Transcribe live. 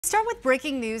Start with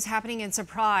breaking news happening in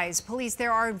Suprise. Police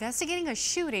there are investigating a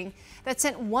shooting that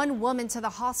sent one woman to the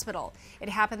hospital. It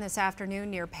happened this afternoon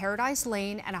near Paradise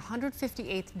Lane and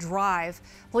 158th Drive.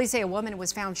 Police say a woman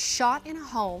was found shot in a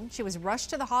home. She was rushed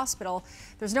to the hospital.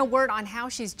 There's no word on how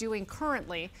she's doing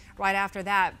currently. Right after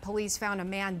that, police found a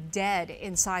man dead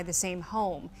inside the same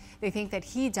home. They think that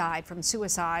he died from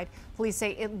suicide. Police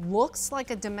say it looks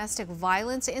like a domestic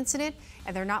violence incident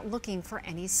and they're not looking for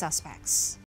any suspects.